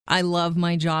I love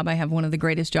my job. I have one of the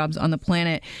greatest jobs on the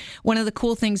planet. One of the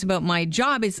cool things about my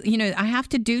job is, I have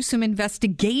to do some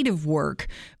investigative work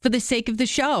for the sake of the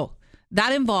show.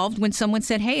 That involved when someone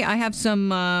said, hey, I have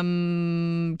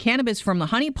some cannabis from the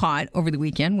Honey Pot over the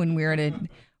weekend when we were at a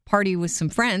party with some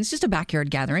friends, just a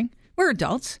backyard gathering. We're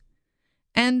adults.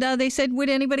 And they said, would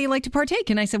anybody like to partake?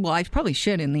 And I said, well, I probably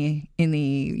should in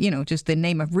the just the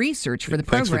name of research for the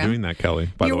program. Thanks for doing that, Kelly,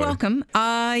 by the way. You're welcome.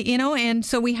 And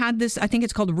so we had this, I think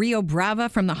it's called Rio Brava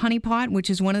from the Honey Pot, which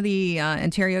is one of the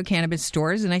Ontario cannabis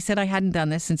stores. And I said I hadn't done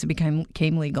this since it became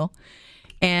legal.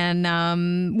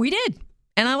 And we did.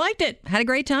 And I liked it. Had a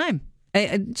great time.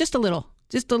 Just a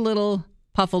little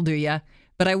puff will do ya.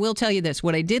 But I will tell you this.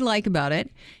 What I did like about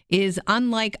it is,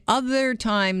 unlike other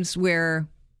times where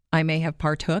I may have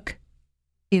partook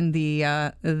in the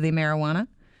marijuana,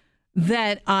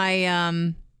 that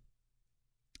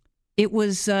it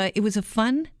was a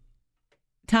fun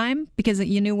time because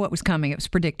you knew what was coming. It was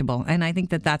predictable, and I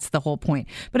think that that's the whole point.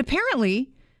 But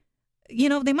apparently,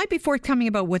 they might be forthcoming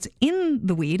about what's in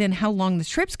the weed and how long the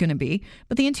trip's going to be.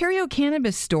 But the Ontario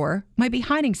Cannabis Store might be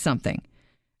hiding something.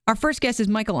 Our first guest is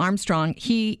Michael Armstrong.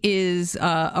 He is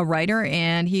a writer,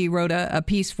 and he wrote a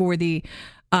piece for the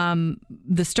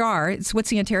Star. It's What's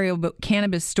the Ontario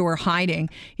Cannabis Store Hiding?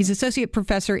 He's associate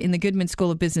professor in the Goodman School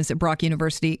of Business at Brock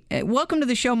University. Welcome to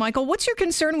the show, Michael. What's your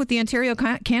concern with the Ontario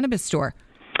Cannabis Store?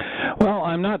 Well,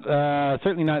 I'm not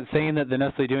certainly not saying that they're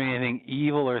necessarily doing anything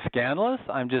evil or scandalous.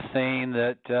 I'm just saying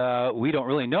that we don't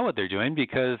really know what they're doing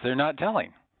because they're not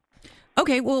telling.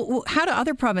 Okay, well, how do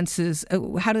other provinces,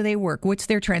 how do they work? What's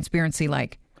their transparency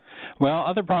like? Well,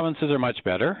 other provinces are much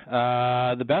better.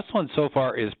 The best one so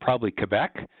far is probably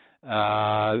Quebec.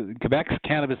 Quebec's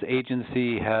cannabis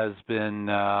agency has been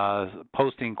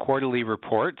posting quarterly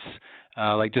reports,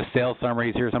 like just sales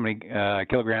summaries. Here's how many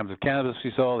kilograms of cannabis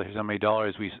we sold. Here's how many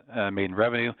dollars we made in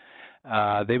revenue.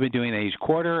 They've been doing it each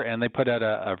quarter, and they put out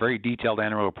a very detailed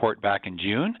annual report back in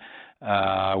June,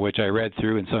 which I read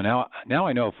through. And so now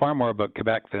I know far more about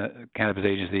Quebec, the cannabis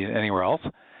agency, than anywhere else.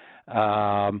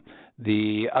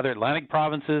 The other Atlantic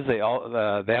provinces, they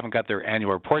haven't got their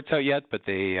annual reports out yet, but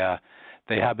they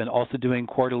have been also doing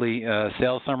quarterly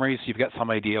sales summaries. So you've got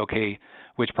some idea, okay,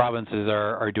 which provinces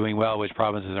are doing well, which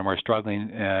provinces are more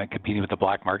struggling, competing with the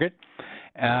black market.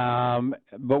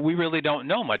 But we really don't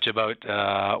know much about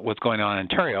what's going on in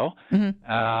Ontario,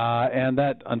 and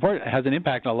that unfortunately has an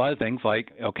impact on a lot of things.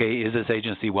 Like, okay, is this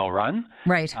agency well run?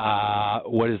 Right.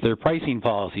 What is their pricing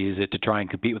policy? Is it to try and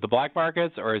compete with the black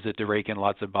markets, or is it to rake in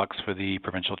lots of bucks for the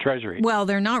provincial treasury? Well,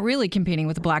 they're not really competing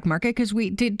with the black market because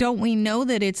don't we know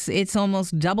that it's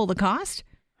almost double the cost?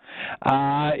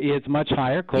 It's much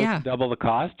higher, close to double the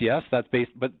cost. Yes, that's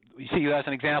based. But you see, that's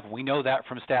an example. We know that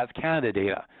from Stats Canada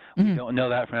data. We don't know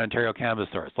that from Ontario Cannabis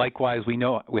Stores. Likewise, we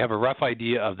have a rough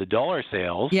idea of the dollar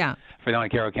sales for the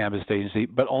Ontario Cannabis Agency,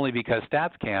 but only because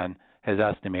StatsCan has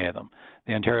estimated them.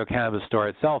 The Ontario Cannabis Store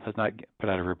itself has not put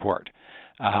out a report.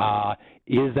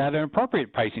 Is that an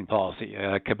appropriate pricing policy?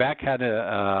 Quebec had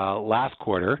last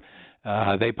quarter.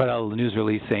 They put out a news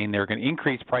release saying they're going to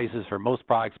increase prices for most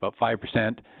products about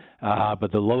 5%,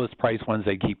 but the lowest price ones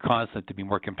they keep constant to be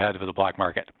more competitive with the black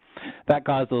market. That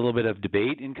caused a little bit of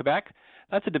debate in Quebec.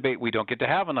 That's a debate we don't get to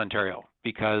have in Ontario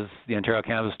because the Ontario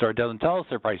Cannabis Store doesn't tell us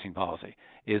their pricing policy.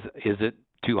 Is it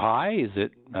too high?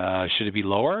 Should it be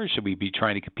lower? Should we be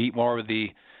trying to compete more with the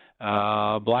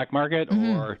black market,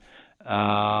 or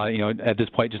at this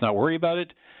point just not worry about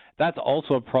it? That's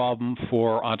also a problem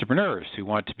for entrepreneurs who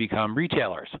want to become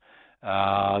retailers.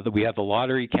 We have the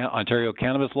lottery, Ontario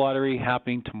Cannabis Lottery,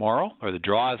 happening tomorrow, or the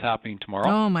draw is happening tomorrow.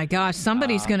 Oh my gosh,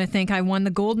 somebody's going to think I won the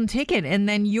golden ticket, and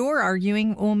then you're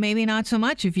arguing, well, maybe not so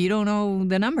much if you don't know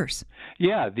the numbers.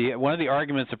 Yeah, one of the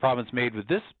arguments the province made with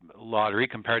this lottery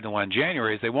compared to the one in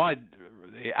January is they wanted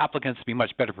the applicants to be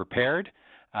much better prepared.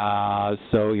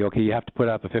 So you have to put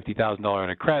up a $50,000 in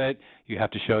a credit. You have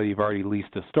to show you've already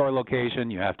leased a store location.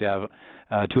 You have to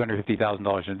have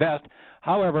 $250,000 to invest.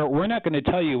 However, we're not going to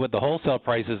tell you what the wholesale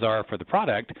prices are for the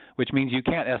product, which means you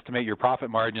can't estimate your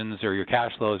profit margins or your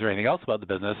cash flows or anything else about the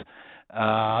business.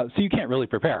 So you can't really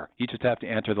prepare. You just have to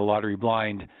enter the lottery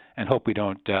blind and hope we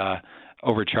don't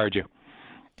overcharge you.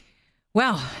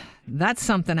 Well, that's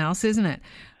something else, isn't it?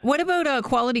 What about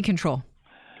quality control?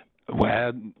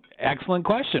 Well, excellent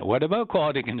question. What about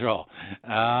quality control?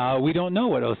 We don't know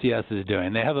what OCS is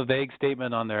doing. They have a vague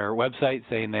statement on their website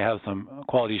saying they have some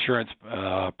quality assurance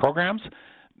programs.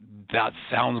 That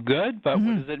sounds good, but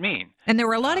what does it mean? And there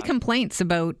were a lot of complaints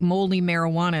about moldy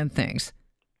marijuana and things.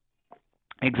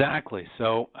 Exactly.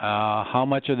 So how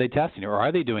much are they testing, or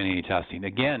are they doing any testing?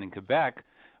 Again, in Quebec,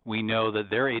 we know that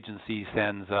their agency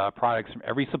sends products from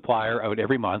every supplier out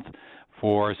every month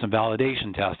for some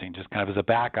validation testing, just kind of as a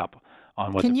backup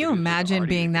on what. Can you imagine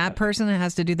being that person that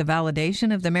has to do the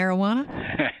validation of the marijuana?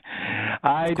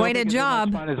 It's quite a job.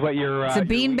 As fun as what it's a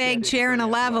beanbag chair and a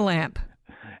lava lamp.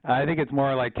 I think it's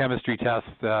more like chemistry tests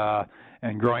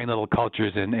and growing little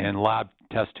cultures in lab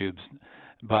test tubes.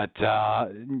 But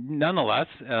nonetheless,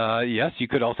 yes, you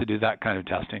could also do that kind of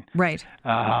testing. Right.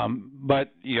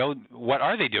 But, what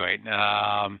are they doing?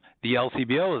 The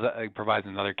LCBO provides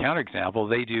another counterexample.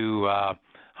 They do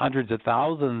hundreds of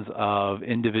thousands of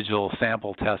individual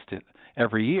sample tests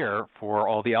every year for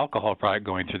all the alcohol product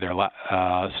going through their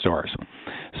stores.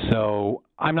 So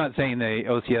I'm not saying the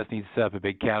OCS needs to set up a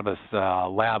big cannabis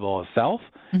lab all itself,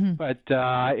 but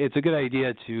it's a good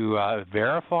idea to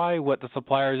verify what the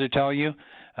suppliers are telling you.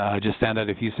 Just send out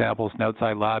a few samples to an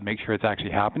outside lab, make sure it's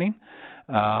actually happening.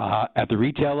 At the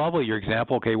retail level, your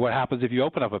example, okay, what happens if you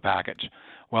open up a package?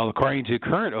 Well, according to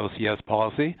current OCS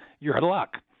policy, you're out of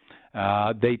luck.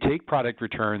 They take product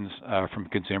returns from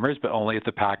consumers, but only if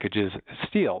the package is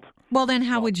sealed. Well, then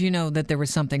how would you know that there was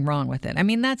something wrong with it? I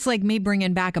mean, that's like me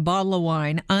bringing back a bottle of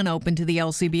wine unopened to the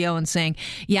LCBO and saying,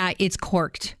 yeah, it's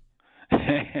corked.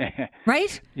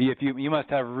 Right? You must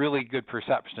have really good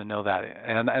perception to know that.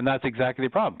 And that's exactly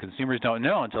the problem. Consumers don't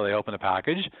know until they open the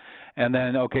package. And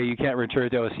then, okay, you can't return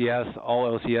it to OCS.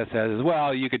 All OCS says is,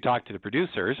 well, you could talk to the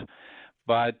producers.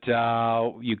 But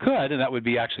you could, and that would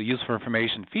be actually useful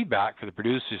information feedback for the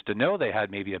producers to know they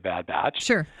had maybe a bad batch.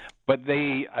 Sure. But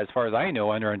they, as far as I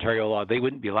know, under Ontario law, they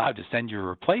wouldn't be allowed to send you a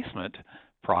replacement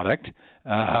product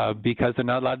because they're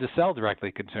not allowed to sell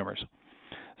directly to consumers.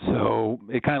 So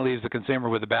it kind of leaves the consumer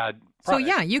with a bad product. So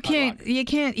yeah, you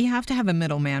have to have a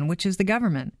middleman, which is the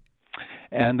government.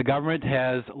 And the government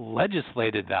has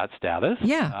legislated that status.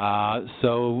 Yeah.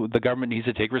 So the government needs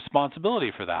to take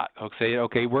responsibility for that.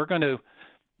 Okay, we're going to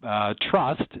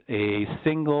trust a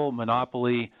single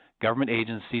monopoly government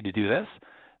agency to do this.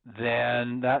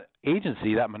 Then that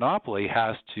agency, that monopoly,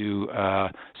 has to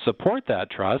support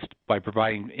that trust by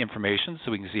providing information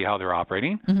so we can see how they're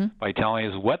operating, by telling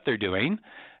us what they're doing.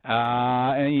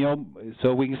 And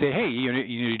so we can say, hey,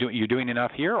 you're doing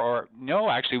enough here, or no,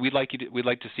 actually, we'd like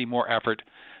to see more effort,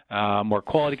 more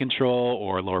quality control,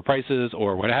 or lower prices,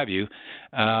 or what have you.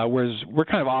 Whereas we're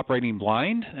kind of operating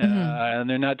blind, and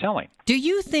they're not telling. Do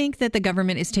you think that the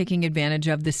government is taking advantage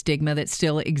of the stigma that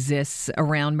still exists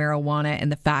around marijuana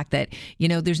and the fact that,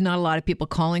 there's not a lot of people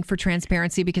calling for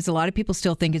transparency because a lot of people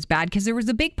still think it's bad? Because there was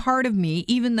a big part of me,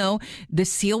 even though the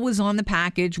seal was on the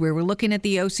package, we were looking at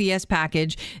the OCS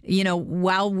package,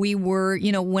 while we were,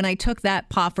 when I took that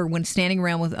puffer, when standing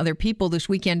around with other people this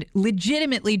weekend,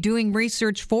 legitimately doing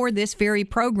research for this very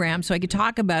program so I could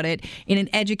talk about it in an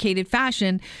educated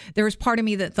fashion, there was part of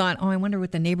me that thought, I wonder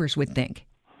what the neighbors would think.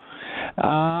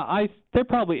 There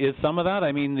probably is some of that.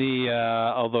 I mean,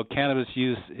 although cannabis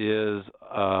use is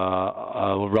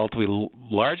a relatively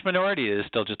large minority, it is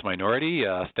still just a minority.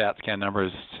 StatsCan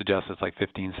numbers suggest it's like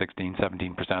 15, 16,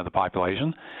 17% of the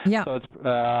population. Yeah. So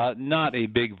it's not a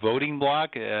big voting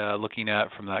bloc looking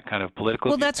at from that kind of political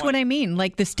viewpoint. That's what I mean,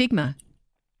 like the stigma.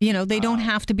 They don't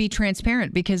have to be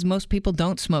transparent because most people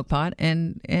don't smoke pot,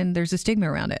 and there's a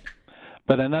stigma around it.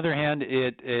 But on the other hand,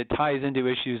 it ties into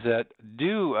issues that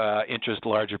do interest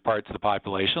larger parts of the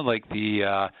population, like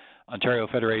the Ontario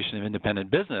Federation of Independent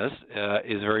Business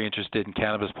is very interested in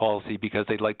cannabis policy because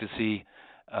they'd like to see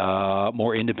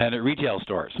more independent retail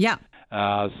stores. Yeah.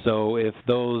 So if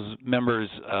those members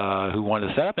who want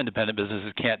to set up independent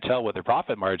businesses can't tell what their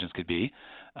profit margins could be,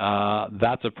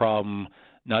 that's a problem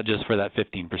not just for that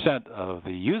 15% of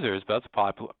the users, but it's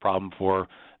a problem for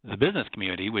the business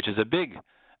community, which is a big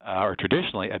or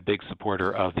traditionally a big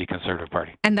supporter of the Conservative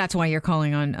Party. And that's why you're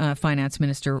calling on Finance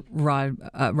Minister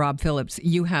Rob Phillips.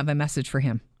 You have a message for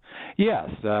him. Yes.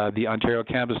 The Ontario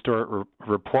Cannabis Store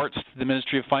reports to the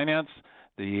Ministry of Finance.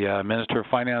 The Minister of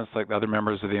Finance, like the other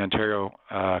members of the Ontario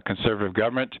Conservative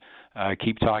government,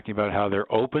 keep talking about how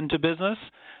they're open to business.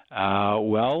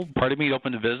 Well, part of being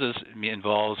open to business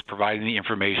involves providing the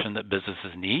information that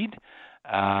businesses need.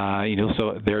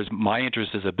 So there's my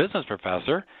interest as a business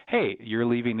professor. Hey, you're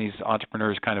leaving these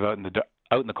entrepreneurs kind of out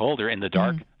in the cold, or in the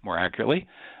dark, more accurately.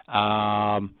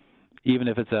 Even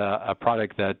if it's a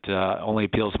product that only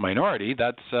appeals to minority,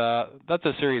 that's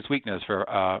a serious weakness for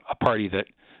a party that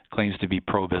claims to be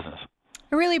pro-business.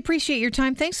 I really appreciate your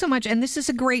time. Thanks so much. And this is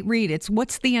a great read. It's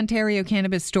What's the Ontario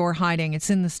Cannabis Store Hiding? It's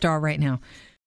in the Star right now.